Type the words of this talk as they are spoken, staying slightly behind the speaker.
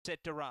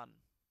set to run.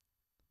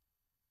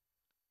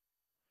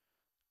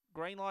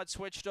 Green light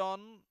switched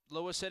on.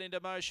 Lewis set into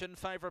motion.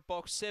 Favourite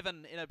box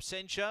 7 in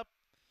absentia.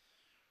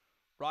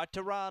 Right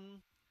to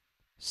run.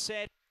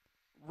 Set.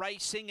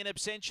 Racing in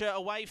absentia,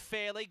 away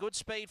fairly. Good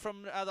speed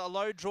from the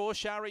low draw.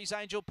 Shari's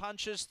Angel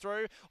punches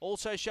through.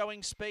 Also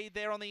showing speed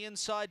there on the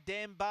inside.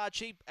 Dan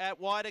Barchi at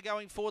wider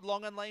going forward.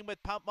 Long and lean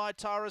with Pump My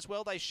Tyre as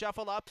well. They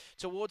shuffle up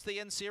towards the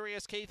end.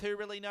 Serious Keith, who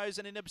really knows,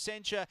 and in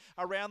absentia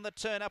around the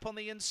turn. Up on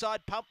the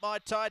inside, Pump My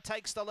Tyre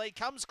takes the lead.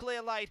 Comes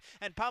clear late,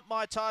 and Pump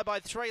My Tyre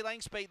by 3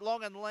 lengths beat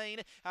Long and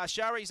Lean.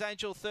 Shari's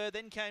Angel third.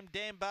 Then came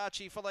Dan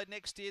Barchi, followed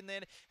next in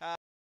then.